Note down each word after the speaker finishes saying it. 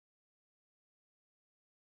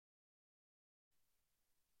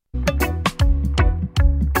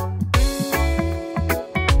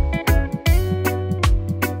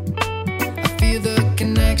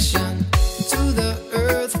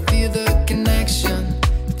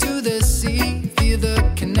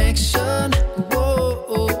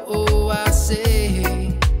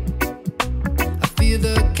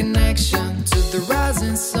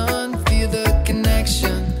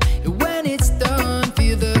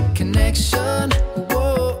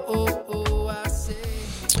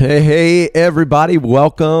Hey, everybody.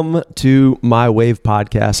 Welcome to My Wave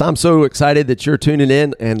Podcast. I'm so excited that you're tuning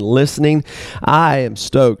in and listening. I am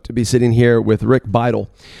stoked to be sitting here with Rick Beidel.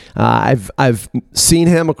 I've seen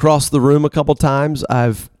him across the room a couple times.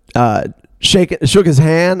 I've shook his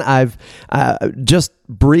hand. I've just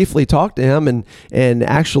briefly talked to him, and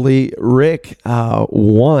actually Rick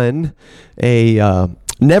won a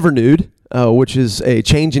Never Nude, which is a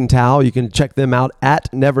changing towel. You can check them out at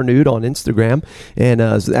Never Nude on Instagram. And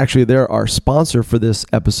actually, they're our sponsor for this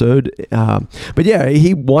episode. But yeah,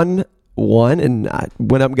 he won one, and I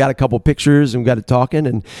went up and got a couple pictures and got it talking.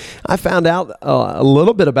 And I found out a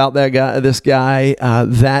little bit about this guy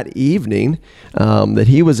that evening, that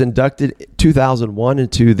he was inducted 2001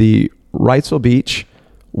 into the Wrightsville Beach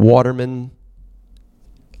Waterman's,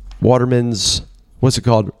 what's it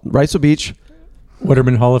called? Wrightsville Beach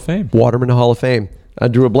Waterman Hall of Fame. Waterman Hall of Fame. I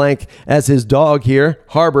drew a blank as his dog here,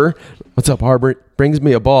 Harbor. What's up, Harbor? Brings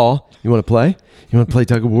me a ball. You want to play? You want to play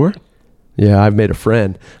tug of war? Yeah, I've made a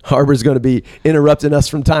friend. Harbor's going to be interrupting us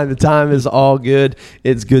from time to time. It's all good.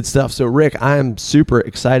 It's good stuff. So, Rick, I am super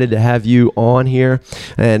excited to have you on here.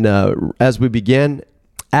 And as we begin,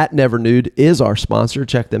 at Never Nude is our sponsor.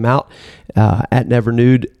 Check them out at Never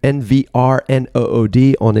Nude,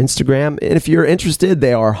 NVRNOOD on Instagram. And if you're interested,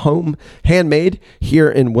 they are handmade here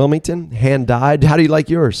in Wilmington, hand dyed. How do you like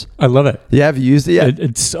yours? I love it. Yeah, have you used it yet?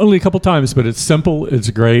 It's only a couple times, but it's simple, it's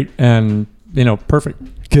great, and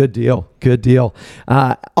perfect. Good deal. Good deal.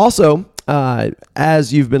 Also,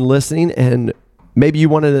 as you've been listening, and maybe you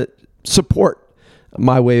wanted to support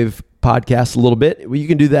My Wave Podcast a little bit, well, you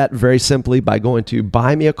can do that very simply by going to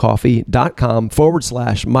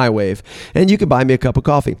buymeacoffee.com/mywave, and you can buy me a cup of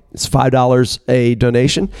coffee. It's $5 a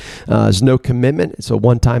donation. There's no commitment. It's a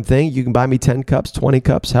one-time thing. You can buy me 10 cups, 20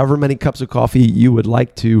 cups, however many cups of coffee you would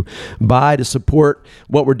like to buy to support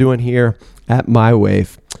what we're doing here at My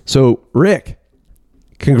Wave. So, Rick,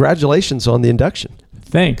 congratulations on the induction.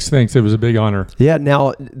 Thanks. It was a big honor. Yeah.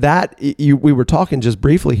 Now we were talking just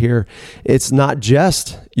briefly here. It's not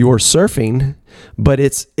just your surfing, but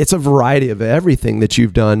it's a variety of everything that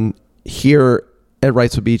you've done here at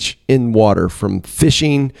Wrightsville Beach in water, from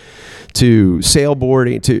fishing to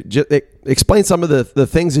sailboarding to just explain some of the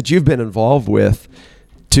things that you've been involved with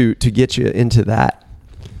to get you into that.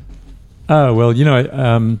 Well,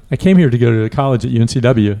 I came here to go to college at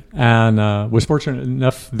UNCW, and was fortunate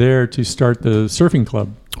enough there to start the surfing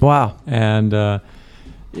club. Wow. And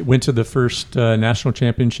went to the first national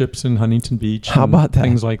championships in Huntington Beach. How about that?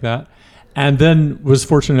 Things like that. And then was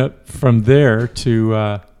fortunate from there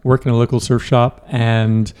to work in a local surf shop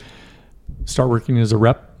and start working as a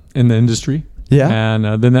rep in the industry. Yeah.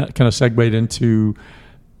 And then that kind of segued into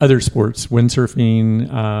other sports, windsurfing,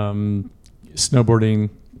 snowboarding,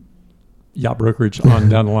 yacht brokerage on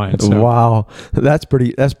down the line. So. Wow, that's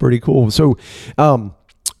pretty cool. So,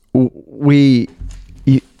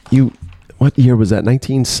 what year was that?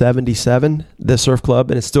 1977. The surf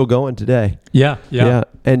club, and it's still going today. Yeah.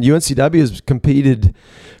 And UNCW has competed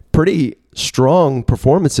pretty strong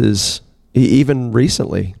performances even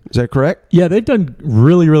recently. Is that correct? Yeah, they've done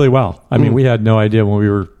really, really well. I mean, we had no idea when we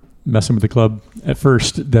were messing with the club at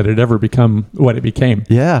first that it ever become what it became.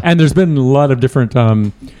 Yeah, and there's been a lot of different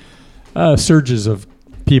surges of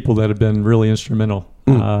people that have been really instrumental.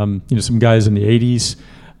 Some guys in the 80s,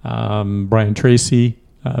 Brian Tracy,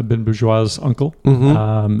 Ben Bourgeois' uncle,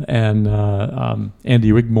 and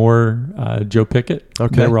Andy Wigmore, Joe Pickett.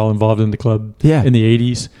 Okay. They were all involved in the club in the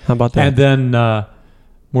 80s. How about that? And then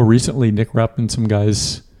more recently, Nick Rupp and some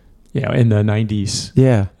guys in the 90s.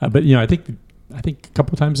 Yeah. But I think a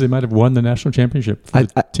couple of times they might have won the national championship for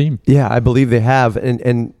the team. Yeah, I believe they have.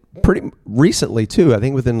 And pretty recently too. I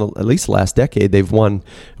think within at least the last decade, they've won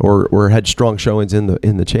or had strong showings in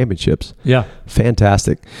the championships. Yeah,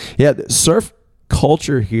 fantastic. Yeah, the surf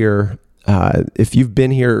culture here. If you've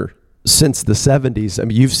been here since the 70s, I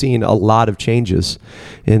mean, you've seen a lot of changes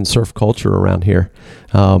in surf culture around here.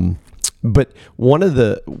 But one of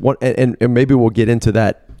and maybe we'll get into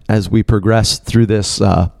that as we progress through this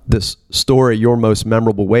story, your most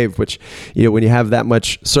memorable wave, which, when you have that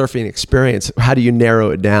much surfing experience, how do you narrow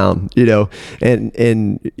it down,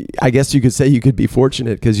 and I guess you could say you could be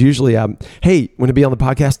fortunate, because usually hey, want to be on the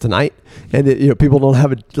podcast tonight? And people don't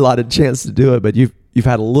have a lot of chance to do it, but you've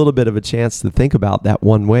had a little bit of a chance to think about that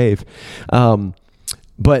one wave.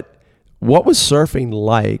 But what was surfing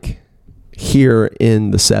like here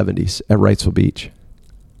in the 70s at Wrightsville Beach?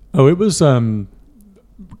 Oh, it was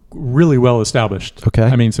really well established. Okay.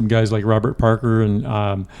 I mean, some guys like Robert Parker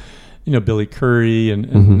and Billy Curry and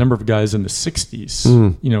a number of guys in the 60s,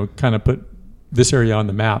 kind of put this area on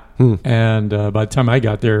the map. And by the time I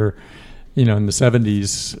got there, in the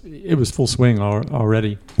 70s, it was full swing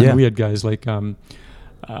already. And Yeah. we had guys like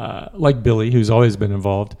Billy, who's always been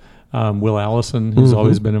involved, Will Allison, who's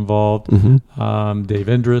always been involved, Dave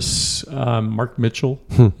Indris, Mark Mitchell.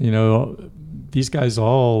 These guys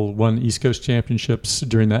all won East Coast championships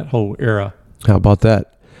during that whole era. How about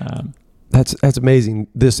that? Um, That's amazing.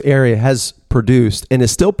 This area has produced and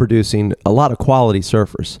is still producing a lot of quality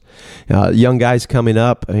surfers. Young guys coming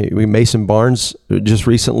up. Mason Barnes just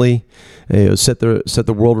recently set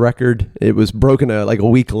the world record. It was broken like a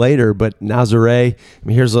week later, but Nazare.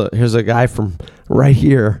 Here's a guy from right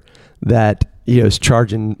here that is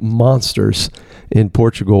charging monsters in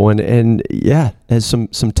Portugal, and has some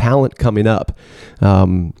talent coming up.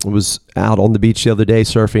 Was out on the beach the other day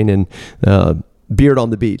surfing, and Beard on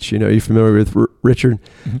the Beach. You familiar with Richard?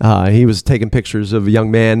 He was taking pictures of a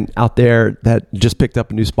young man out there that just picked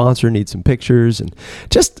up a new sponsor, needs some pictures, and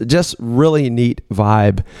just really neat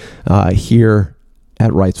vibe here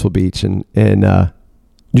at Wrightsville Beach. And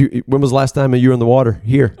when was the last time you were in the water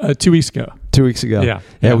here? 2 weeks ago. 2 weeks ago. Yeah.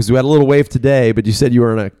 Because we had a little wave today, but you said you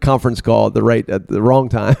were on a conference call at the wrong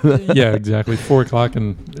time. Yeah, exactly. 4:00,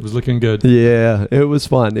 and it was looking good. Yeah, it was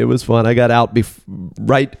fun. I got out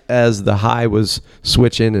right as the high was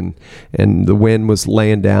switching and the wind was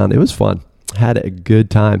laying down. It was fun. Had a good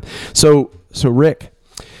time. So Rick,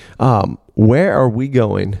 where are we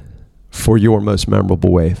going for your most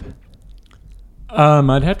memorable wave?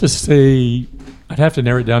 I'd have to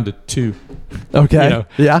narrow it down to two. Okay.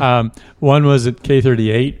 Yeah. One was at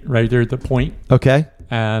K38, right there at the point. Okay.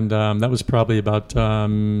 And that was probably about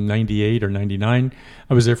 98 or 99.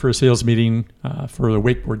 I was there for a sales meeting for the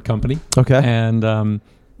wakeboard company. Okay. And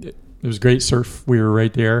it was great surf. We were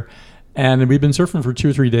right there. And we'd been surfing for 2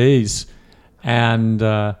 or 3 days and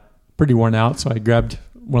pretty worn out. So I grabbed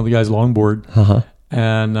one of the guys' longboard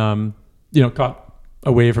and, caught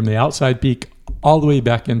a wave from the outside peak all the way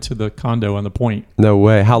back into the condo on the point. No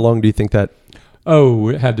way. How long do you think that? Oh,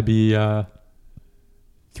 it had to be 300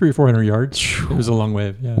 or 400 yards. It was a long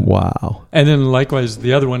wave. Yeah. Wow. And then likewise,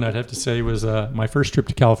 the other one I'd have to say was my first trip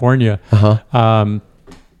to California.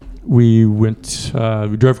 We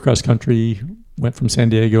drove across country, went from San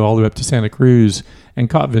Diego all the way up to Santa Cruz and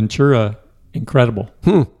caught Ventura. Incredible.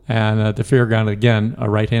 And at the fairground, again, a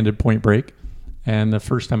right-handed point break. And the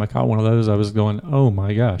first time I caught one of those, I was going, oh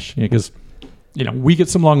my gosh. Because, we get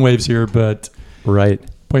some long waves here, but right.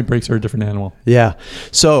 Point breaks are a different animal. Yeah.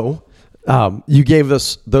 So you gave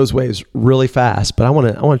us those waves really fast, but I want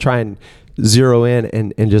to try and zero in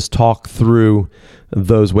and just talk through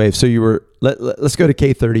those waves. So you were let's go to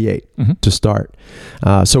K38 to start.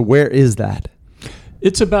 So where is that?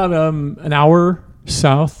 It's about an hour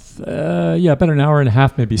south. About an hour and a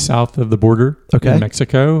half maybe south of the border in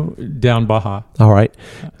Mexico, down Baja. All right.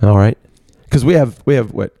 Because we have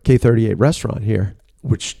what, K38 restaurant here,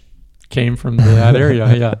 which came from that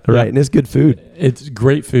area. Yeah. Right. And it's good food. It's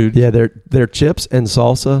great food. Yeah. Their chips and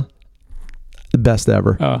salsa, the best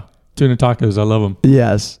ever. Tuna tacos. I love them.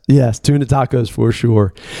 Yes. Tuna tacos for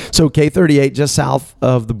sure. So K38 just south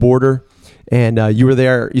of the border. And you were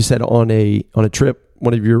there, you said on a trip,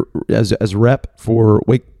 one of your, as a rep for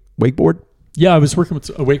wakeboard? Yeah. I was working with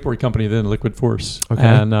a wakeboard company then, Liquid Force. Okay.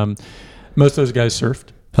 And most of those guys surfed.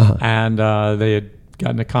 And they had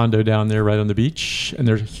gotten a condo down there right on the beach, and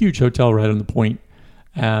there's a huge hotel right on the point.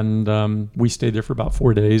 And we stayed there for about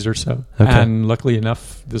 4 days or so. Okay. And luckily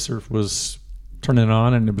enough, the surf was turning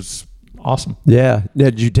on, and it was awesome. Yeah.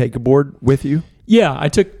 Did you take a board with you? Yeah, I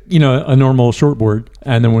took a normal shortboard,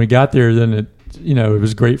 and then when we got there, then it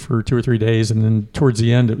was great for 2 or 3 days, and then towards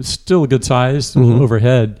the end, it was still a good size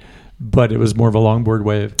overhead, but it was more of a longboard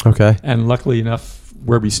wave. Okay. And luckily enough,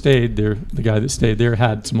 where we stayed there, the guy that stayed there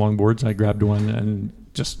had some longboards. I grabbed one and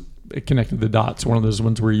just it connected the dots. One of those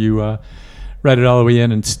ones where you ride it all the way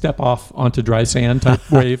in and step off onto dry sand type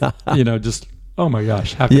wave. Just, oh my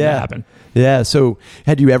gosh, how can that happen? Yeah. So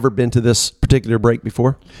had you ever been to this particular break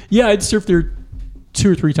before? Yeah, I'd surfed there 2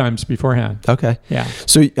 or 3 times beforehand. Okay. Yeah.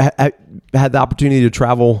 So I had the opportunity to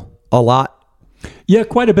travel a lot? Yeah,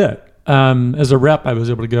 quite a bit. As a rep, I was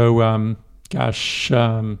able to go,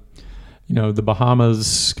 the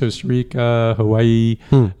Bahamas, Costa Rica, Hawaii.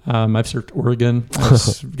 I've surfed Oregon. I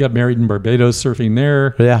got married in Barbados surfing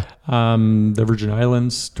there. Yeah. The Virgin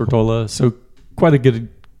Islands, Tortola. So quite a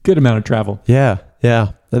good amount of travel. Yeah.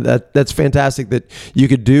 That's fantastic that you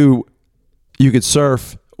could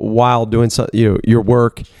surf while doing your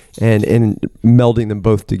work and melding them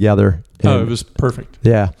both together. It was perfect.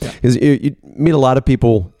 Yeah. Because you meet a lot of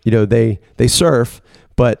people, they surf,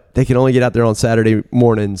 but they can only get out there on Saturday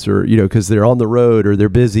mornings or, because they're on the road or they're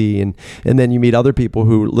busy. And then you meet other people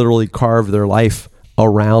who literally carve their life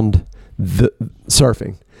around the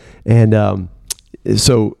surfing. And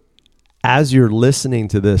so as you're listening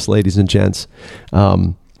to this, ladies and gents,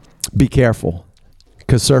 be careful,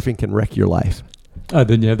 because surfing can wreck your life.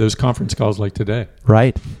 Then you have those conference calls like today.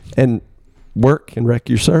 Right. And work can wreck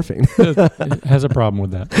your surfing. It has a problem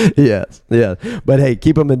with that. Yes. Yeah. But hey,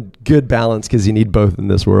 keep them in good balance, because you need both in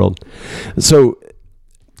this world. So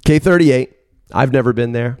K38, I've never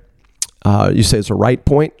been there. You say it's a right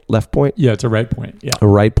point, left point? Yeah, it's a right point. Yeah. A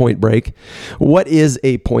right point break. What is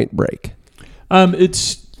a point break?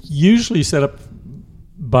 It's usually set up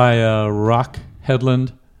by a rock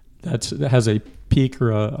headland that has a peak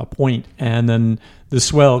or a point, and then the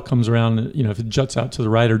swell comes around, if it juts out to the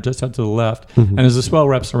right or juts out to the left, and as the swell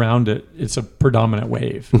wraps around it, it's a predominant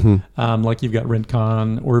wave. Like you've got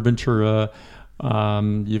Rincon or Ventura,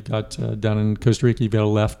 you've got down in Costa Rica, you've got a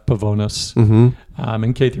left Pavones,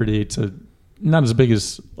 and K38's not as big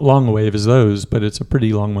as long a wave as those, but it's a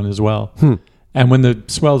pretty long one as well. And when the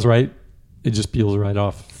swell's right, it just peels right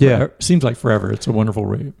off. Seems like forever. It's a wonderful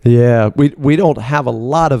wave. Yeah, we don't have a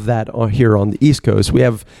lot of that here on the East Coast. We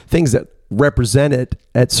have things that represent it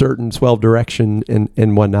at certain swell direction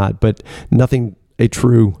and whatnot, but nothing a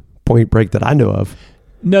true point break that I know of.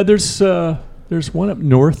 No, there's one up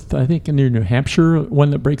north, I think, near New Hampshire, one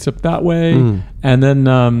that breaks up that way. And then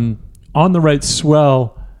on the right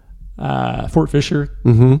swell, Fort Fisher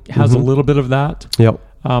has a little bit of that. Yep.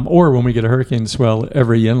 Or when we get a hurricane swell,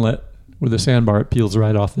 every inlet with a sandbar, it peels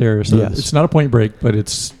right off there. So it's not a point break, but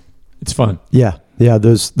it's fun. Yeah.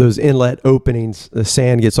 Those inlet openings, the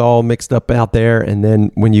sand gets all mixed up out there, and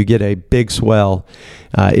then when you get a big swell,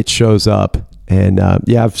 it shows up. And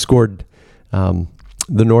I've scored the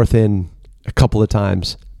north end a couple of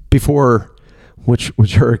times before. Which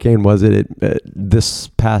hurricane was it? This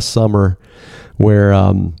past summer, where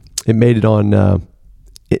it made it on.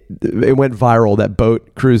 It went viral. That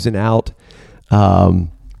boat cruising out.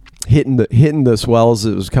 Hitting the swells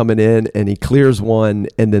that was coming in, and he clears one,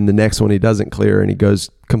 and then the next one he doesn't clear, and he goes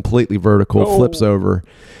completely vertical, flips over.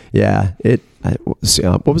 Yeah,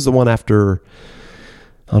 what was the one after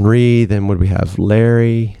Henri? Then what did we have?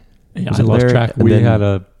 Larry. Yeah, I lost track. We had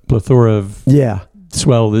a plethora of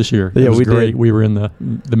swell this year. It was great. Did. We were in the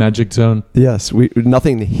magic zone. Yes,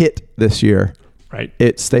 nothing hit this year. Right.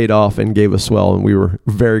 It stayed off and gave a swell, and we were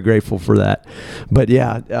very grateful for that. But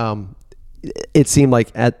it seemed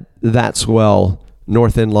like at that swell,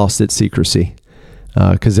 North End lost its secrecy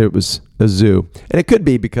because it was a zoo. And it could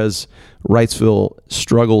be because Wrightsville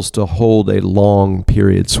struggles to hold a long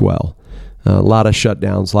period swell. A lot of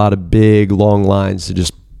shutdowns, a lot of big, long lines to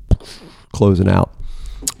just closing out.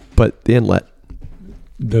 But the inlet.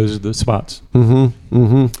 Those are the spots.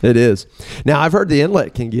 It is. Now, I've heard the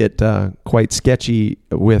inlet can get quite sketchy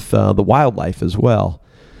with the wildlife as well.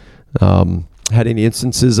 Had any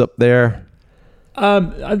instances up there?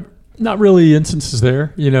 Not really instances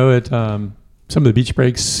there. At some of the beach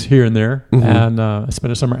breaks here and there. And I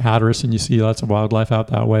spent a summer at Hatteras, and you see lots of wildlife out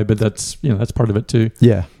that way. But that's part of it too.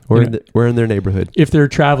 Yeah, we're in their neighborhood. If they're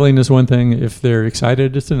traveling is one thing. If they're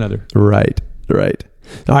excited, it's another. Right.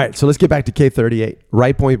 All right, so let's get back to K38.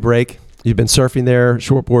 Right point break. You've been surfing there,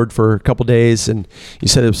 shortboard for a couple days, and you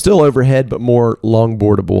said it was still overhead, but more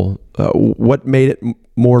longboardable. What made it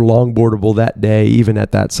more longboardable that day, even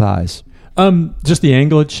at that size? Just the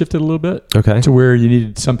angle had shifted a little bit. Okay. To where you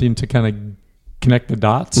needed something to kind of connect the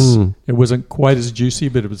dots. It wasn't quite as juicy,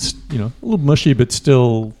 but it was, a little mushy, but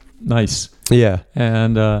still nice. Yeah.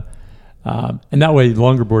 And that way,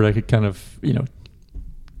 longer board, I could kind of,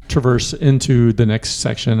 traverse into the next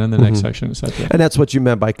section and the next section, etc. And that's what you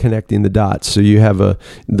meant by connecting the dots. So you have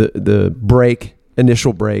the break,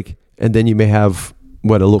 initial break, and then you may have a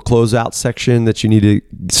little closeout section that you need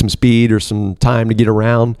some speed or some time to get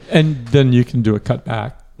around. And then you can do a cut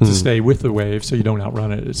back to stay with the wave so you don't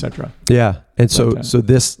outrun it, etc. Yeah. And so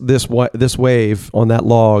this wave on that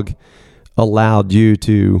log allowed you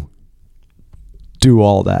to do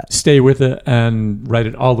all that. Stay with it and ride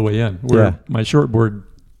it all the way in. Where my shortboard,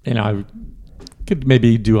 I could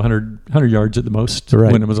maybe do 100 yards at the most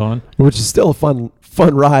when it was on. Which is still a fun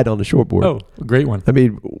ride on the shortboard. Oh, a great one. I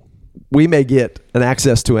mean, we may get an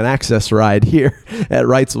access ride here at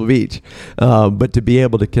Wrightsville Beach, but to be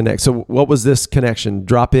able to connect. So what was this connection?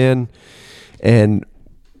 Drop in and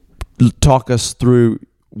talk us through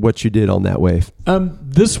what you did on that wave.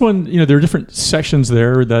 This one, there are different sections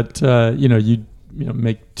there that, you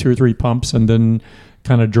make 2 or 3 pumps and then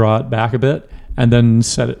kind of draw it back a bit and then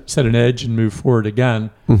set an edge and move forward again.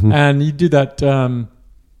 And you do that,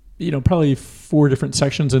 probably 4 different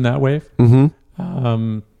sections in that wave.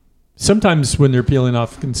 Sometimes when they're peeling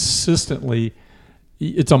off consistently,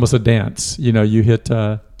 it's almost a dance. You hit 2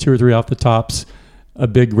 or 3 off the tops, a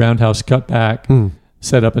big roundhouse cut back,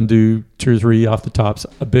 set up and do 2 or 3 off the tops,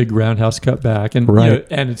 a big roundhouse cut back, and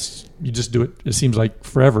and you just do it. It seems like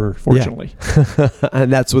forever, fortunately. Yeah.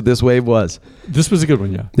 And that's what this wave was. This was a good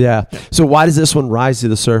one, yeah. Yeah. So why does this one rise to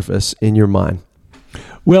the surface in your mind?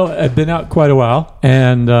 Well, I've been out quite a while,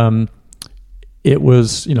 and it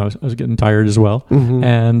was, I was getting tired as well,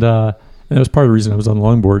 and that was part of the reason I was on the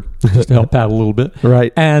longboard, just to help paddle a little bit.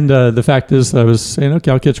 Right. And the fact is, I was saying, okay,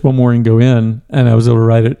 I'll catch one more and go in, and I was able to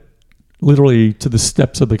ride it literally to the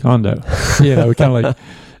steps of the condo. Kind of like,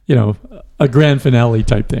 a grand finale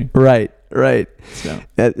type thing. Right.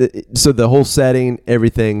 So the whole setting,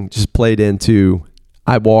 everything just played into,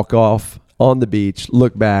 I walk off on the beach,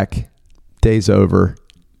 look back, day's over.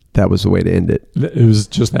 That was the way to end it. It was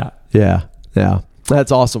just that. Yeah.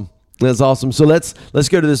 That's awesome. So let's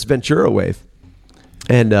go to this Ventura wave.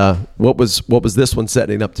 And what was this one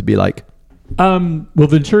setting up to be like? Well,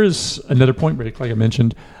 Ventura's another point break, like I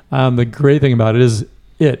mentioned. The great thing about it is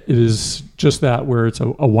it is just that, where it's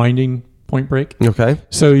a winding point break. Okay.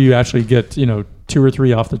 So you actually get 2 or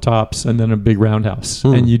 3 off the tops and then a big roundhouse,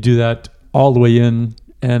 and you do that all the way in.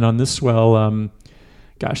 And on this swell,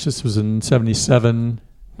 this was in '77.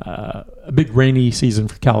 A big rainy season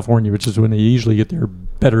for California, which is when they usually get their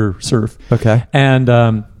better surf. Okay. And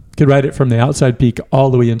could ride it from the outside peak all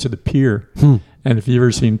the way into the pier. And if you've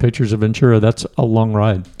ever seen pictures of Ventura, that's a long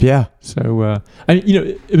ride. Yeah. So,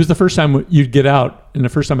 it was the first time you'd get out, and the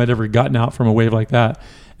first time I'd ever gotten out from a wave like that,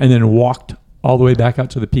 and then walked all the way back out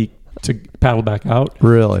to the peak to paddle back out.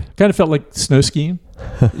 Really? Kind of felt like snow skiing.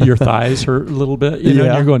 Your thighs hurt a little bit, and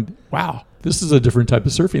you're going, wow. This is a different type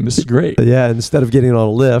of surfing. This is great. Yeah, instead of getting on a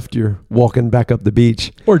lift, you're walking back up the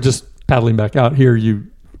beach. Or just paddling back out. Here,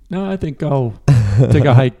 I think I'll take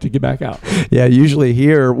a hike to get back out. Yeah, usually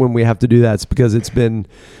here when we have to do that, it's because it's been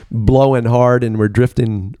blowing hard and we're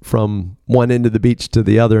drifting from one end of the beach to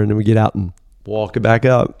the other, and then we get out and walk it back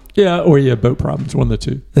up. Yeah, or you have boat problems, one of the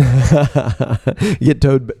two. You get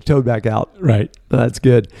towed back out. Right. That's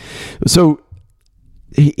good. So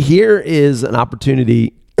here is an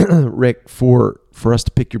opportunity, Rick, for us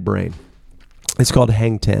to pick your brain. It's called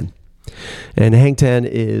Hang 10. And Hang 10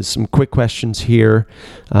 is some quick questions here.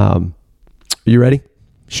 Are you ready?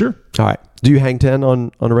 Sure. All right. Do you hang 10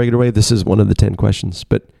 on a regular wave? This is one of the 10 questions,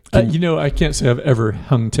 but I can't say I've ever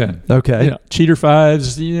hung 10. Okay. Cheater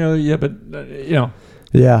 5s,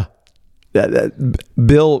 Yeah.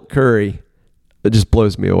 Bill Curry, it just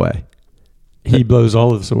blows me away. He blows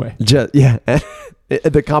all of us away.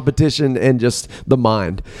 The competition and just the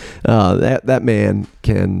mind. That man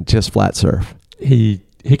can just flat surf. He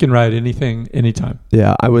can ride anything, anytime.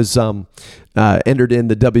 Yeah, I was entered in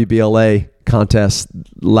the WBLA contest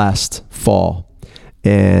last fall,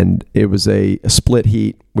 and it was a split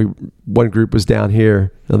heat. One group was down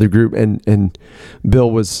here, another group, and Bill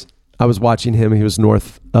was. I was watching him. He was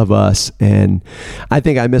north of us, and I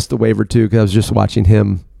think I missed a wave or two because I was just watching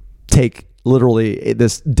him take literally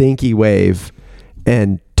this dinky wave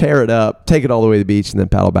and tear it up, take it all the way to the beach, and then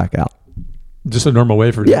paddle back out. Just a normal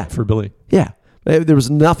wave for Billy. Yeah. There was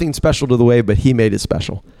nothing special to the wave, but he made it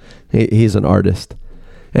special. He's an artist.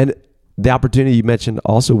 And the opportunity you mentioned,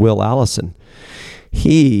 also Will Allison.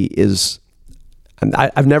 He is, and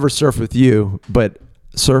I've never surfed with you, but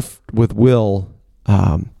surfed with Will,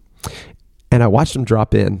 and I watched him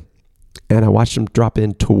drop in, and I watched him drop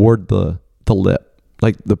in toward the lip,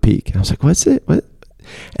 like the peak. And I was like, what's it? What?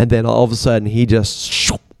 And then all of a sudden he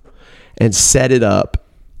just and set it up,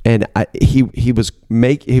 and he was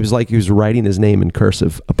like he was writing his name in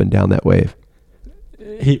cursive up and down that wave.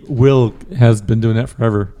 Will has been doing that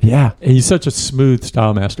forever. Yeah, he's such a smooth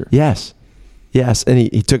style master. Yes, and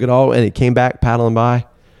he took it all, and he came back paddling by,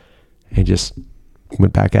 and just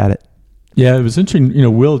went back at it. Yeah, it was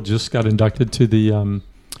interesting. Will just got inducted to the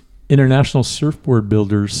International Surfboard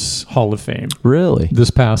Builders Hall of Fame. Really? This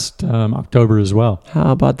past October as well.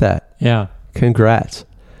 How about that? Yeah. Congrats.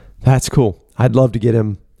 That's cool. I'd love to get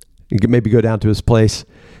him, maybe go down to his place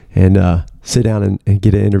and sit down and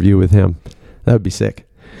get an interview with him. That would be sick.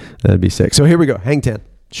 So here we go. Hang 10.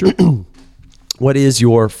 Sure. What is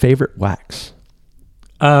your favorite wax?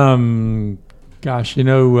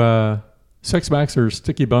 Sex wax or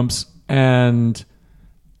sticky bumps, and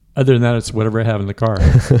other than that, it's whatever I have in the car,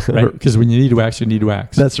 right? Because when you need wax, you need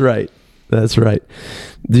wax. That's right.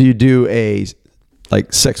 Do you do a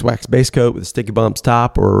sex wax base coat with sticky bumps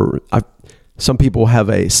top, or some people have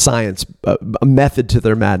a science, a method to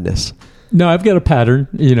their madness? No, I've got a pattern,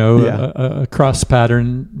 a cross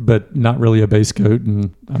pattern, but not really a base coat,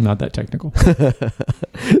 and I'm not that technical.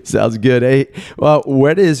 Sounds good. Hey, well,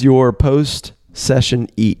 what is your post post-session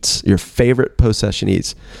eats, your favorite post-session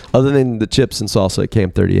eats, other than the chips and salsa at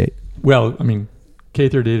Camp 38? Well, I mean,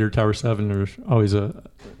 K38 or Tower 7 are always a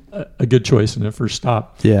good choice in the first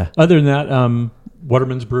stop. Yeah. Other than that,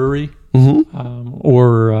 Waterman's Brewery,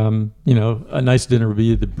 or a nice dinner would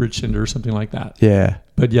be the Bridge Cinder or something like that. Yeah.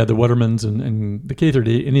 But yeah, the Waterman's and the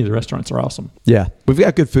K38, any of the restaurants are awesome. Yeah. We've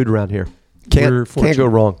got good food around here. Can't go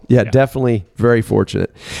wrong. Yeah, definitely very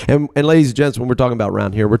fortunate. And ladies and gents, when we're talking about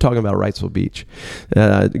around here, we're talking about Wrightsville Beach.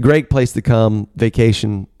 Great place to come,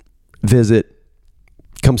 vacation, visit,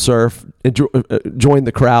 come surf, join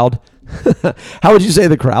the crowd. How would you say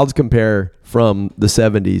the crowds compare from the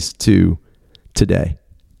 70s to today?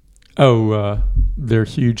 Oh, they're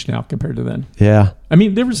huge now compared to then. Yeah. I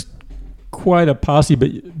mean, there was quite a posse,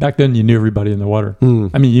 but back then you knew everybody in the water.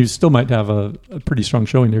 I mean, you still might have a pretty strong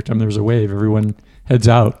showing every time there was a wave. Everyone heads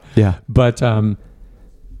out. Yeah. But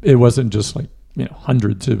it wasn't just like,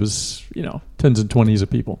 hundreds. It was, tens and 20s of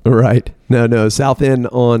people. Right. No. South End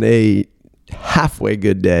on a halfway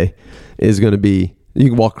good day is going to be, you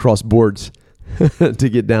can walk across boards to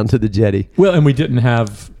get down to the jetty. Well, and we didn't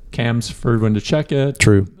have cams for everyone to check it.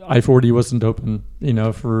 True. I-40 wasn't open,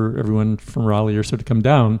 for everyone from Raleigh or so to come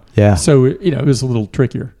down. Yeah. So, it was a little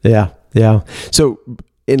trickier. Yeah. So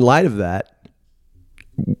in light of that,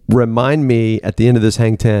 remind me at the end of this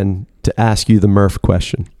Hang 10 to ask you the Murph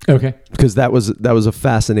question. Okay. Because that was a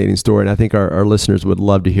fascinating story, and I think our listeners would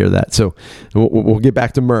love to hear that. So we'll get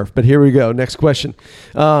back to Murph. But here we go. Next question.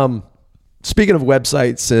 Speaking of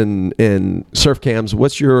websites and surf cams,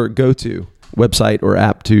 what's your go-to website or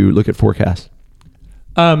app to look at forecasts?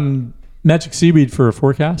 Magic Seaweed for a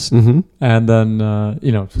forecast. Mm-hmm. And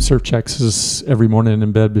then, Surf Checks is every morning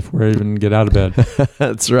in bed before I even get out of bed.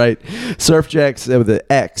 That's right. Surf Checks with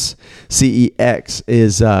the X, CEX,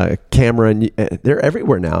 is camera, and they're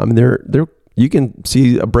everywhere now. I mean, they're you can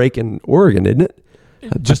see a break in Oregon, isn't it?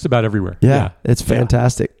 Just about everywhere. Yeah. It's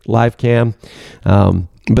fantastic. Live cam.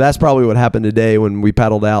 But that's probably what happened today when we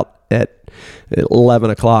paddled out at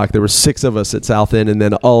 11 o'clock. There were 6 of us at South End, and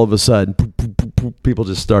then all of a sudden, people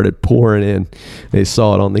just started pouring in. They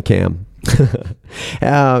saw it on the cam.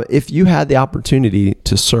 If you had the opportunity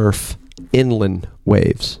to surf inland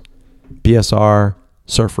waves, BSR,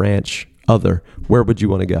 Surf Ranch, other, where would you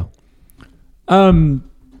want to go?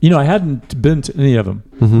 I hadn't been to any of them.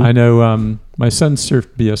 Mm-hmm. I know my son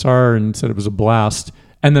surfed BSR and said it was a blast.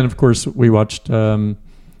 And then, of course, we watched The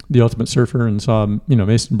Ultimate Surfer and saw,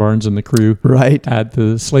 Mason Barnes and the crew at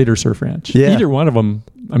the Slater Surf Ranch. Yeah. Either one of them,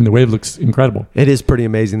 the wave looks incredible. It is pretty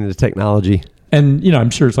amazing, the technology. And, I'm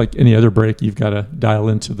sure it's like any other break. You've got to dial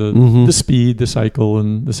into the speed, the cycle,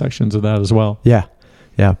 and the sections of that as well. Yeah.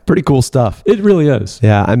 Yeah. Pretty cool stuff. It really is.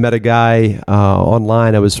 Yeah. I met a guy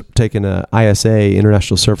online. I was taking a ISA,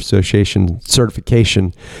 International Surf Association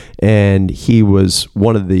certification, and he was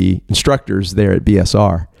one of the instructors there at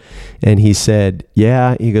BSR. And he said,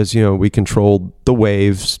 he goes, we controlled the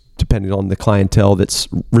waves depending on the clientele that's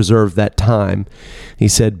reserved that time. He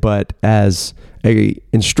said, but as a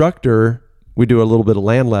instructor, we do a little bit of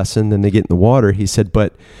land lesson, then they get in the water. He said,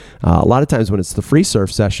 but a lot of times when it's the free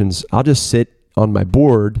surf sessions, I'll just sit on my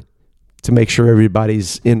board to make sure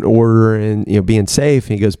everybody's in order and being safe.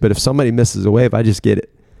 And he goes, but if somebody misses a wave, I just get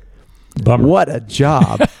it. Bummer. What a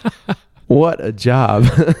job. What a job.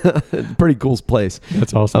 Pretty cool place.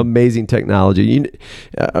 That's awesome. Amazing technology.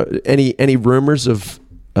 Any rumors of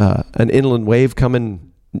an inland wave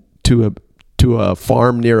coming to a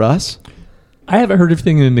farm near us? I haven't heard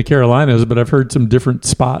anything in the Carolinas, but I've heard some different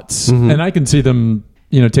spots. Mm-hmm. And I can see them,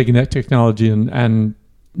 taking that technology and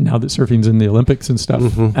now that surfing's in the Olympics and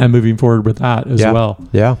stuff, and moving forward with that as well.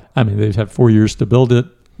 Yeah. I mean, they've had 4 years to build it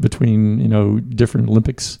between, different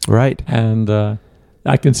Olympics. Right. And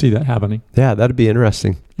I can see that happening. Yeah, that'd be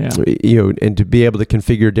interesting. Yeah. And to be able to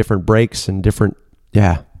configure different breaks and different,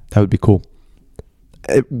 that would be cool.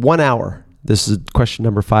 1 hour. This is question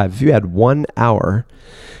number 5. If you had 1 hour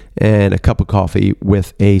and a cup of coffee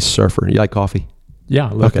with a surfer, you like coffee? Yeah,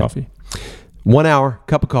 I love coffee. 1 hour,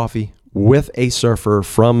 cup of coffee with a surfer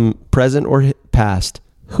from present or past,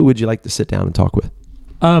 who would you like to sit down and talk with?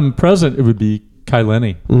 Present, it would be Kai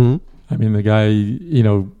Lenny. Mm-hmm. I mean, the guy,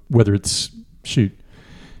 whether it's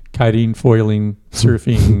kiting, foiling,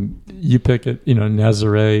 surfing, you pick it,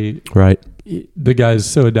 Nazare. Right. The guy's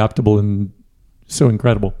so adaptable and so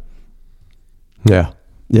incredible. Yeah.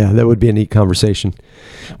 Yeah, that would be a neat conversation.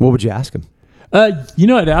 What would you ask him?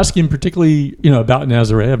 I'd ask him particularly, about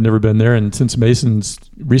Nazare. I've never been there. And since Mason's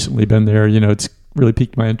recently been there, it's really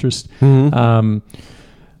piqued my interest. Mm-hmm.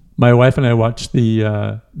 My wife and I watched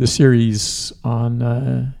the series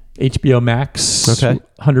on HBO Max,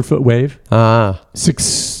 100-foot wave. 6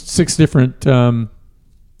 6 different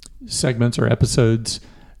segments or episodes,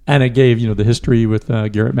 and it gave the history with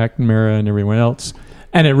Garrett McNamara and everyone else,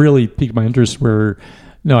 and it really piqued my interest. Where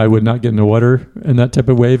no, I would not get in the water in that type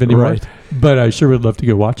of wave anymore, Right. but I sure would love to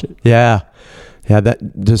go watch it. Yeah.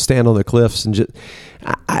 That to stand on the cliffs and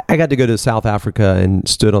I got to go to South Africa and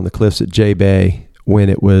stood on the cliffs at J Bay when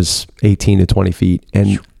it was 18 to 20 feet,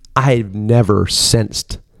 and I've never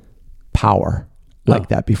sensed power like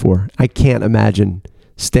that before. I can't imagine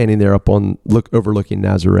standing there overlooking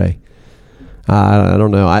Nazare. I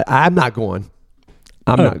don't know. I'm not going.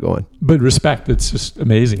 I'm not going. But respect, it's just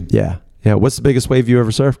amazing. Yeah. What's the biggest wave you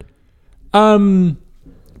ever surfed?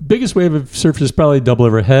 Biggest wave I've surfed is probably double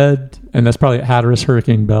overhead, and that's probably at Hatteras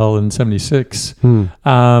Hurricane Bell in 76.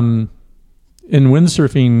 In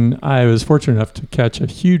windsurfing, I was fortunate enough to catch a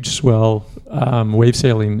huge swell wave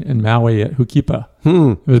sailing in Maui at Hukipa.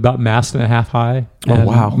 It was about mast and a half high. Oh,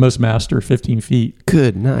 wow. Most masts are 15 feet.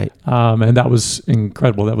 Good night. And that was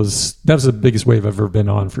incredible. That was the biggest wave I've ever been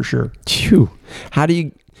on, for sure. Phew.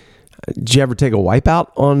 Did you ever take a wipeout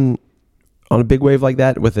on a big wave like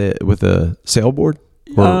that with a sailboard?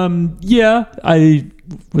 Yeah, I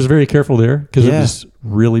was very careful there because it was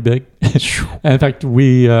really big. And in fact,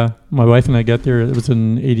 my wife and I got there. It was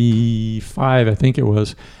in 85, I think it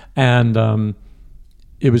was, and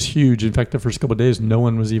it was huge. In fact, the first couple of days, no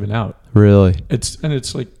one was even out. Really? It's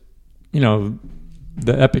like, the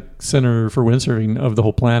epic center for windsurfing of the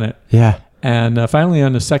whole planet. Yeah. And finally,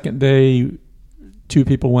 on the second day, 2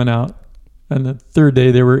 people went out. And the third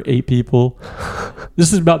day, there were 8 people.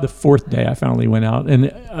 This is about the 4th day I finally went out.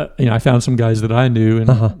 And, I found some guys that I knew. And,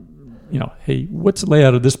 hey, what's the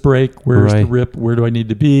layout of this break? Where's the rip? Where do I need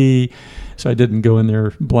to be? So I didn't go in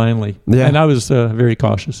there blindly. Yeah. And I was very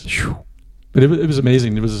cautious. But it was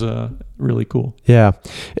amazing. It was really cool. Yeah.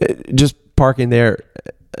 Just parking there,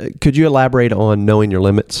 could you elaborate on knowing your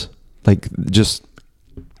limits? Like just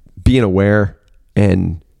being aware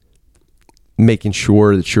and making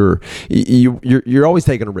sure that you're always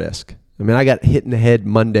taking a risk. I mean, I got hit in the head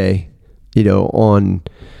Monday, on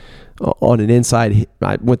an inside.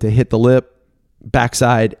 I went to hit the lip,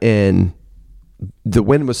 backside, and the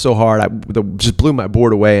wind was so hard, just blew my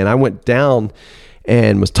board away. And I went down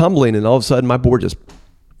and was tumbling, and all of a sudden my board just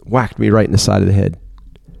whacked me right in the side of the head.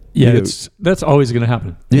 Yeah, that's always going to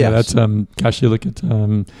happen. Yeah, that's gosh, you look at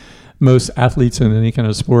most athletes in any kind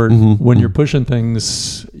of sport, when you're pushing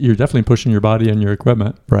things, you're definitely pushing your body and your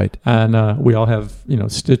equipment. Right. And we all have,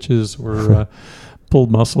 stitches or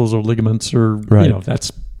pulled muscles or ligaments or,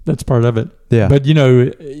 that's part of it. Yeah. But,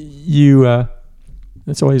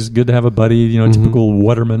 it's always good to have a buddy, typical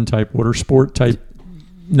waterman type, water sport type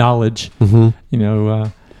knowledge, whether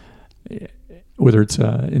it's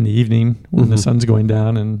in the evening when the sun's going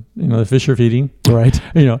down and, the fish are feeding. Right.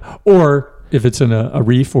 Or if it's in a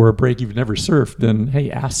reef or a break you've never surfed, then,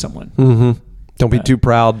 hey, ask someone. Don't be too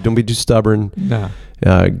proud. Don't be too stubborn. No.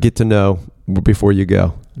 Get to know before you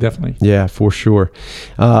go. Definitely. Yeah, for sure.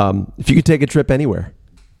 If you could take a trip anywhere,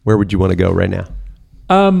 where would you want to go right now?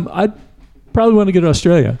 I'd probably want to go to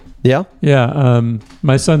Australia. Yeah? Yeah.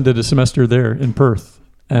 My son did a semester there in Perth,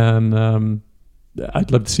 and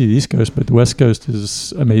I'd love to see the East Coast, but the West Coast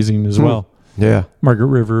is amazing as well. Yeah. Margaret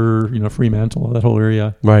River, Fremantle, that whole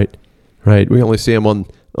area. Right. We only see them on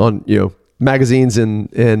magazines and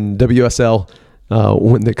WSL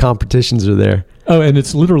when the competitions are there. Oh, and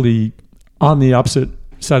it's literally on the opposite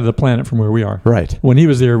side of the planet from where we are. Right. When he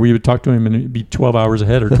was there, we would talk to him and it'd be 12 hours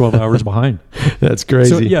ahead or 12 hours behind. That's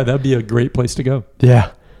crazy. So yeah, that'd be a great place to go.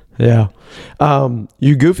 Yeah.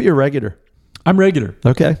 You goofy or regular? I'm regular.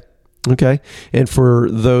 Okay. And for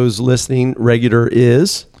those listening, regular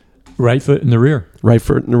is? Right foot in the rear. Right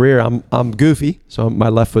foot in the rear. I'm goofy, so my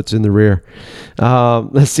left foot's in the rear.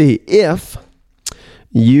 Let's see. If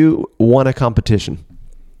you won a competition,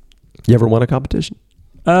 you ever won a competition?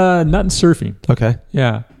 Not in surfing. Okay.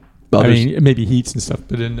 Yeah. I mean, maybe heats and stuff,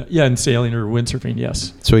 but in sailing or windsurfing,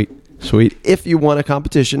 yes. Sweet. If you won a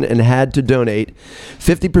competition and had to donate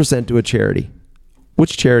 50% to a charity,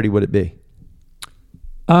 which charity would it be?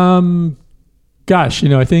 Gosh,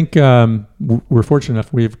 I think we're fortunate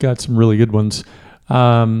enough. We've got some really good ones.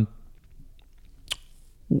 I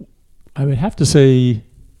would have to say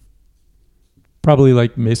probably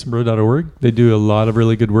like masonboro.org. They do a lot of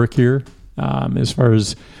really good work here as far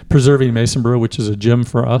as preserving Masonboro, which is a gem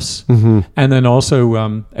for us. And then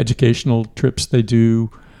also educational trips they do.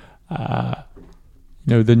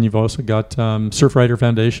 Then you've also got Surfrider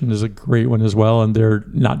Foundation is a great one as well. And they're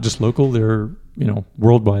not just local. They're,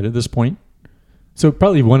 worldwide at this point. So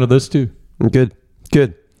probably one of those two. Good.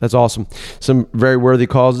 That's awesome. Some very worthy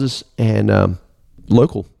causes. And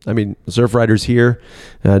local. I mean, Surfriders here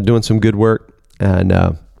doing some good work.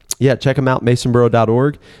 And check them out,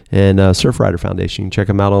 masonboro.org and Surfrider Foundation. You can check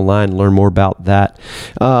them out online and learn more about that.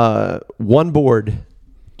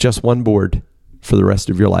 Just one board for the rest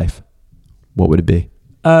of your life. What would it be?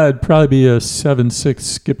 It'd probably be a 7.6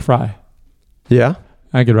 Skip Fry. Yeah?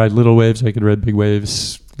 I could ride little waves. I could ride big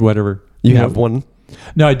waves, whatever. You have one?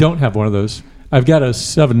 No, I don't have one of those. I've got a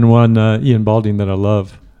 7.1 Ian Balding that I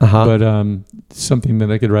love. But something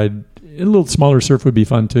that I could ride a little smaller surf would be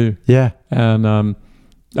fun too. Yeah. And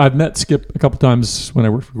I've met Skip a couple times when I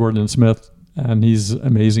worked for Gordon and Smith, and he's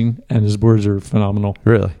amazing, and his boards are phenomenal.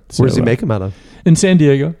 Really? Where does he make them out of? In San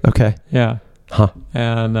Diego. Okay. Yeah. Huh.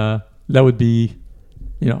 And that would be,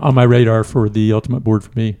 on my radar for the ultimate board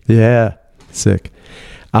for me. Yeah. Sick.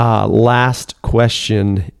 Last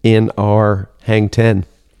question in our Hang 10.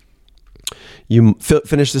 You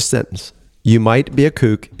finish this sentence. You might be a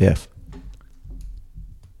kook if.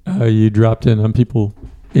 You dropped in on people,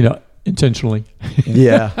 intentionally.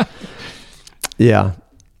 Yeah. Yeah.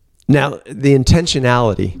 Now, the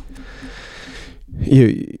intentionality,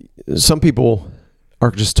 some people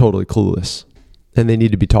are just totally clueless and they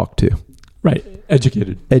need to be talked to. Right.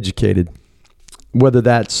 Educated. Whether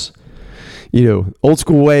that's, old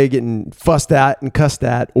school way getting fussed at and cussed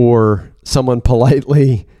at, or someone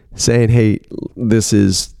politely saying, hey, this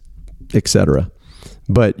is, etc.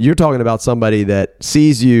 But you're talking about somebody that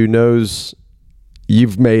sees you, knows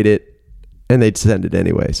you've made it, and they'd send it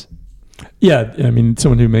anyways. Yeah. I mean,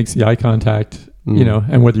 someone who makes the eye contact,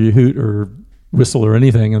 and whether you hoot or whistle or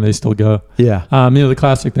anything, and they still go. Yeah. The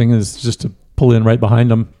classic thing is just to pull in right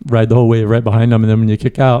behind them, ride the whole way right behind them, and then when you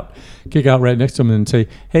kick out right next to them and say,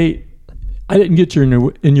 hey, I didn't get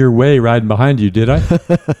you in your way riding behind you, did I?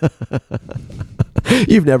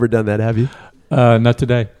 You've never done that, have you? Not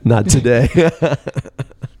today. Not today.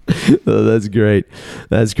 Oh, that's great.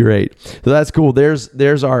 That's great. So that's cool.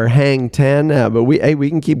 There's our Hang 10. But we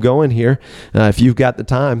can keep going here if you've got the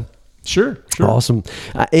time. Sure. Awesome.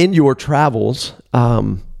 In your travels,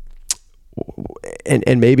 and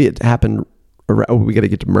maybe it happened. We got to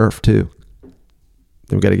get to Murph too.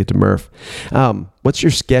 We got to get to Murph. What's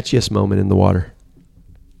your sketchiest moment in the water?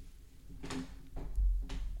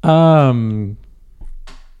 I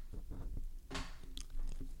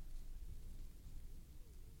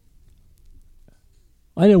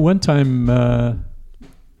know one time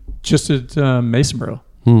just at Masonboro.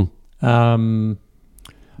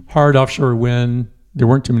 Hard offshore wind. There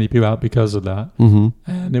weren't too many people out because of that.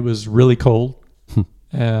 Mm-hmm. And it was really cold.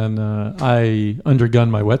 And I undergunned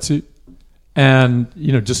my wetsuit. And,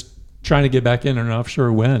 just trying to get back in an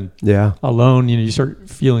offshore wind. Yeah. Alone, you start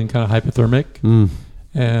feeling kind of hypothermic.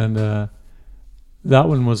 And that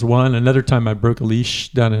one was one. Another time I broke a leash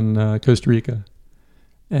down in Costa Rica.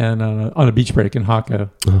 And on a beach break in Jaco.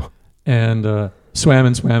 Oh. And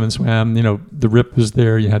swam. The rip was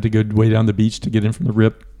there. You had to go way down the beach to get in from the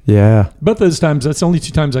rip. Yeah. Both those times, that's the only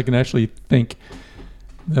 2 times I can actually think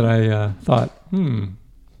that I thought,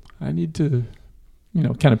 I need to,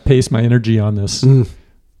 kind of pace my energy on this.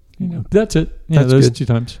 That's it. Yeah, that's those good. 2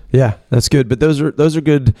 times. Yeah, that's good. But those are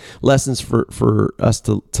good lessons for us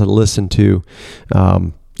to listen to.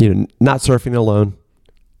 Not surfing alone,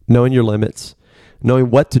 knowing your limits, knowing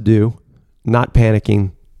what to do, not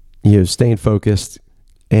panicking, staying focused,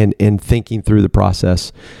 and thinking through the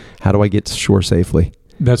process. How do I get to shore safely?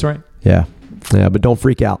 That's right. Yeah. But don't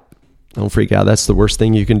freak out. That's the worst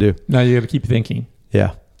thing you can do. Now you got to keep thinking.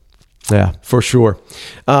 Yeah, for sure.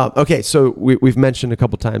 Okay, so we've mentioned a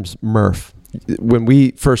couple times Murph. When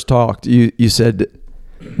we first talked, you said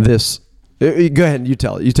this. Go ahead and you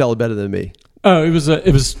tell it. You tell it better than me. Oh, it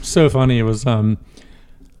was so funny. It was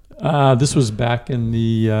this was back in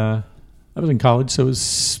the I was in college, so it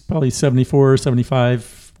was probably 74,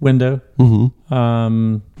 75 window.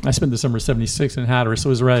 Mm-hmm. I spent the summer 76 in Hatteras, so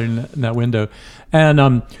it was right in that window.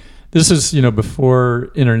 And this is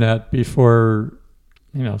before internet, before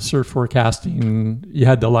surf forecasting. You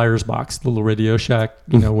had the Liar's Box, the little Radio Shack,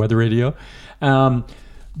 weather radio.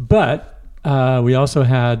 But we also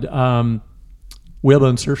had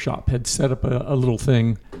Whalebone Surf Shop had set up a little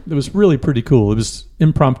thing that was really pretty cool. It was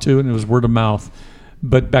impromptu and it was word of mouth.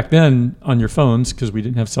 But back then on your phones, because we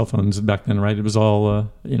didn't have cell phones back then, right? It was all,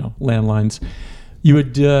 landlines. You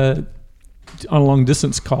would, on a long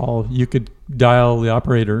distance call, you could dial the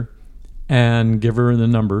operator and give her the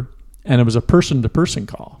number. And it was a person-to-person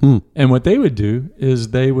call. And what they would do is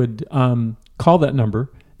they would call that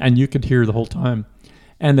number, and you could hear the whole time.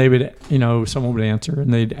 And they would, someone would answer,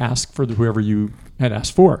 and they'd ask for whoever you had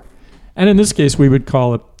asked for. And in this case, we would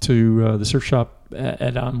call up to the surf shop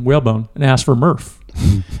at Whalebone and ask for Murph.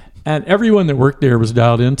 And everyone that worked there was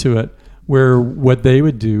dialed into it, where what they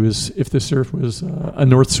would do is if the surf was a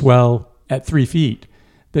north swell at 3 feet,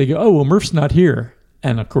 they go, oh, well, Murph's not here.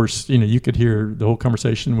 And of course, you could hear the whole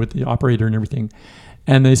conversation with the operator and everything.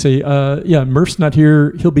 And they say, yeah, Murph's not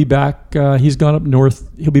here. He'll be back. He's gone up north.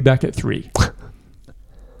 He'll be back at 3.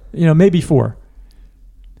 Maybe 4.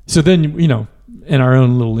 So then, in our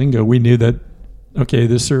own little lingo, we knew that, okay,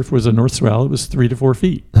 this surf was a north swell. It was 3 to 4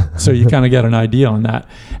 feet. So you kind of got an idea on that.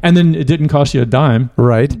 And then it didn't cost you a dime.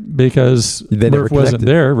 Right. Because Murph wasn't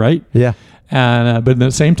there, right? Yeah. And but at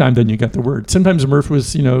the same time, then you got the word. Sometimes Murph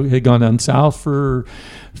was, had gone down south for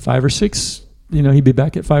 5 or 6. He'd be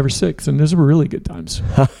back at 5 or 6, and those were really good times.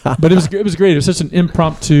 But it was great. It was such an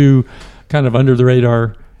impromptu, kind of under the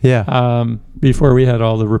radar. Yeah. Before we had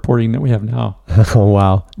all the reporting that we have now. Oh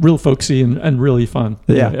wow. Real folksy and really fun.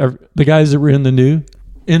 Yeah. The guys that were in the know.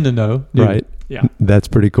 Knew. Right. Yeah. That's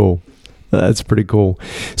pretty cool.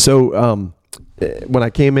 So when I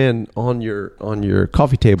came in on your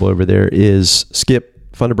coffee table over there, is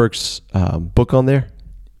Skip Funderburk's book on there?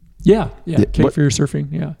 Yeah. Cape Fear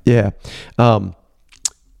Surfing. Yeah. Yeah.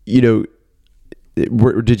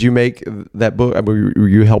 Did you make that book? I mean, were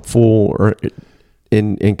you helpful or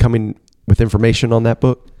in coming with information on that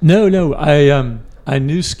book? No. I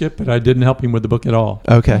knew Skip, but I didn't help him with the book at all.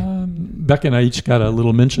 Okay. Beck and I each got a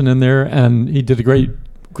little mention in there, and he did a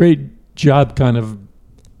great job kind of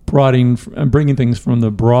bringing things from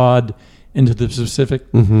the broad into the specific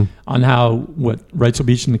on how what Wrightsville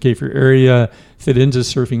Beach and the Cape Fear area fit into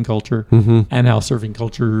surfing culture and how surfing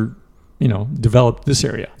culture, developed this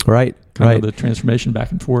area. Right. Kind of the transformation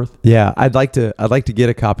back and forth. Yeah, I'd like to get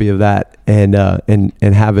a copy of that and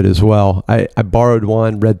have it as well. I borrowed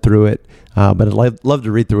one, read through it, but I'd love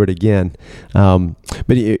to read through it again. But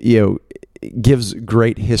it gives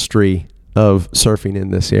great history of surfing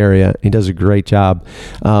in this area. He does a great job.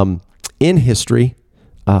 In history,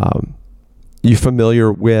 you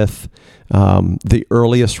familiar with the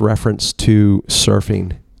earliest reference to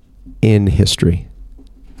surfing in history?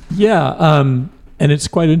 Yeah, and it's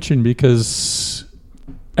quite interesting because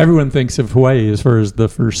everyone thinks of Hawaii as far as the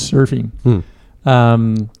first surfing.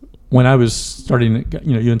 When I was starting at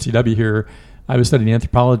UNCW here, I was studying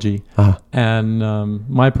anthropology, and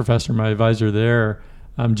my professor, my advisor there,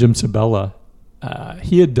 Jim Sabella,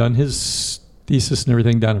 he had done his thesis and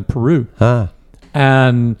everything down in Peru.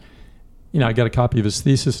 And I got a copy of his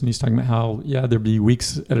thesis, and he's talking about how there'd be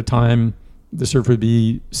weeks at a time the surf would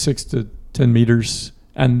be 6 to 10 meters,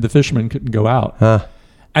 and the fishermen couldn't go out.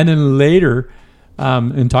 And then later,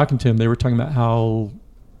 in talking to him, they were talking about how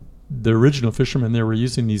the original fishermen there were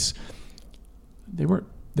using these. They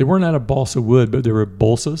weren't out of balsa wood, but they were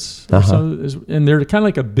balsas, and they're kind of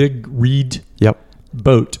like a big reed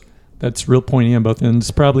boat that's real pointy on both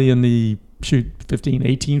ends, probably in the 15,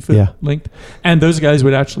 18 foot length. And those guys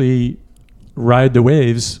would actually ride the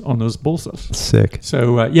waves on those balsas. Sick.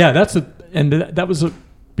 So that was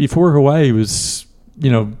before Hawaii was,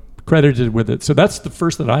 credited with it. So that's the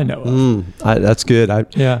first that I know of. That's good.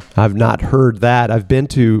 I've not heard that. I've been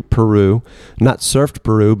to Peru, not surfed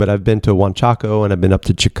Peru, but I've been to Huanchaco and I've been up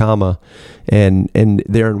to Chicama, and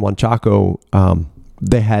there in Huanchaco,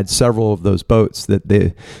 they had several of those boats that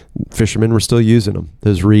the fishermen were still using them.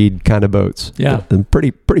 Those reed kind of boats. Yeah. They're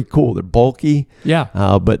pretty cool. They're bulky. Yeah.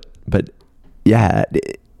 But yeah,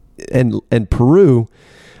 and Peru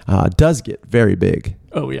does get very big.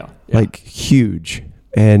 Oh yeah. Like huge.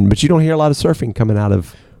 But you don't hear a lot of surfing coming out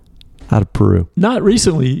of Peru. Not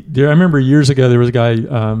recently. I remember years ago there was a guy,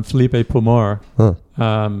 Felipe Pomar,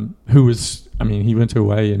 who was, he went to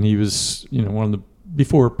Hawaii and he was, one of the,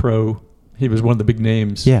 before pro, he was one of the big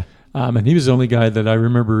names. Yeah. And he was the only guy that I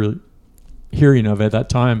remember hearing of at that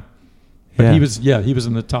time. But he was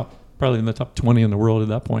in the top, probably in the top 20 in the world at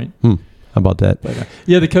that point. How about that? But,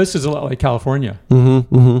 the coast is a lot like California.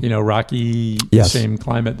 Rocky, the same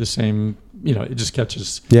climate, the same, it just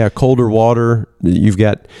catches. Yeah, colder water. You've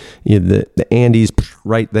got the Andes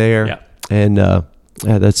right there. Yeah. And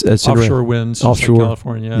that's offshore winds, offshore like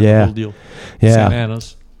California. Yeah. Whole deal. Yeah. Santa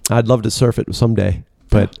Ana's. I'd love to surf it someday.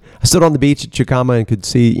 But I stood on the beach at Chicama and could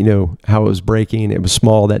see, how it was breaking. It was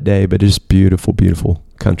small that day, but it's beautiful, beautiful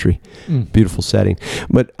country, beautiful setting.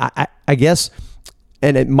 But I guess,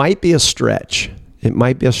 and it might be a stretch.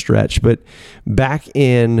 But back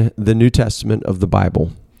in the New Testament of the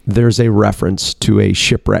Bible, there's a reference to a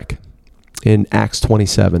shipwreck in Acts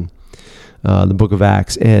 27, the book of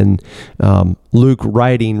Acts. And Luke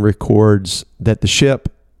writing records that the ship,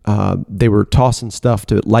 they were tossing stuff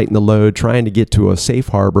to lighten the load, trying to get to a safe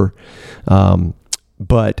harbor,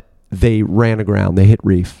 but they ran aground. They hit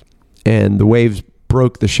reef, and the waves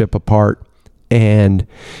broke the ship apart, And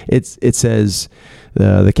it says,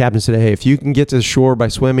 the captain said, hey, if you can get to the shore by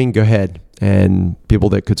swimming, go ahead. And people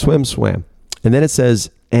that could swim, swam. And then it says,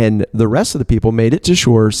 and the rest of the people made it to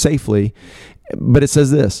shore safely. But it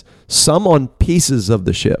says this, some on pieces of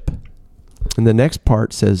the ship. And the next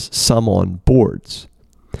part says, some on boards.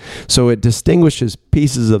 So it distinguishes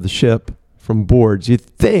pieces of the ship from boards. You'd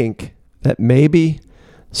think that maybe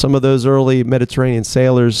some of those early Mediterranean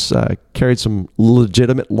sailors carried some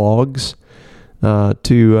legitimate logs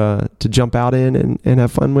to jump out in and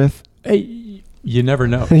have fun with. Hey, you never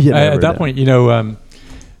know. You never at that know. point,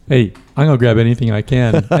 hey, I'm going to grab anything I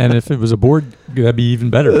can. And if it was a board, that'd be even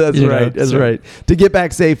better. That's right. That's right. To get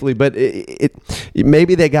back safely. But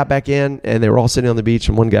maybe they got back in and they were all sitting on the beach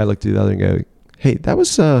and one guy looked to the other and go, hey, that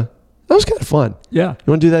was kind of fun. Yeah.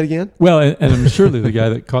 You want to do that again? Well, and surely the guy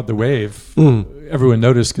that caught the wave, everyone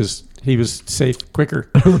noticed because he was safe quicker.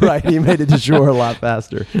 Right. He made it to shore a lot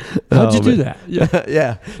faster. How'd you do that? Yeah.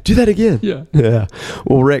 Yeah. Do that again. Yeah. Yeah.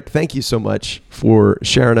 Well, Rick, thank you so much for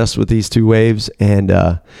sharing us with these two waves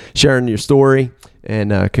and sharing your story.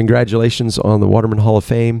 And congratulations on the Waterman Hall of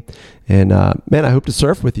Fame. And man, I hope to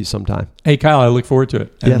surf with you sometime. Hey, Kyle, I look forward to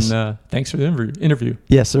it. Yes. And thanks for the interview.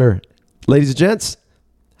 Yes, sir. Ladies and gents,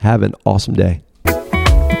 have an awesome day.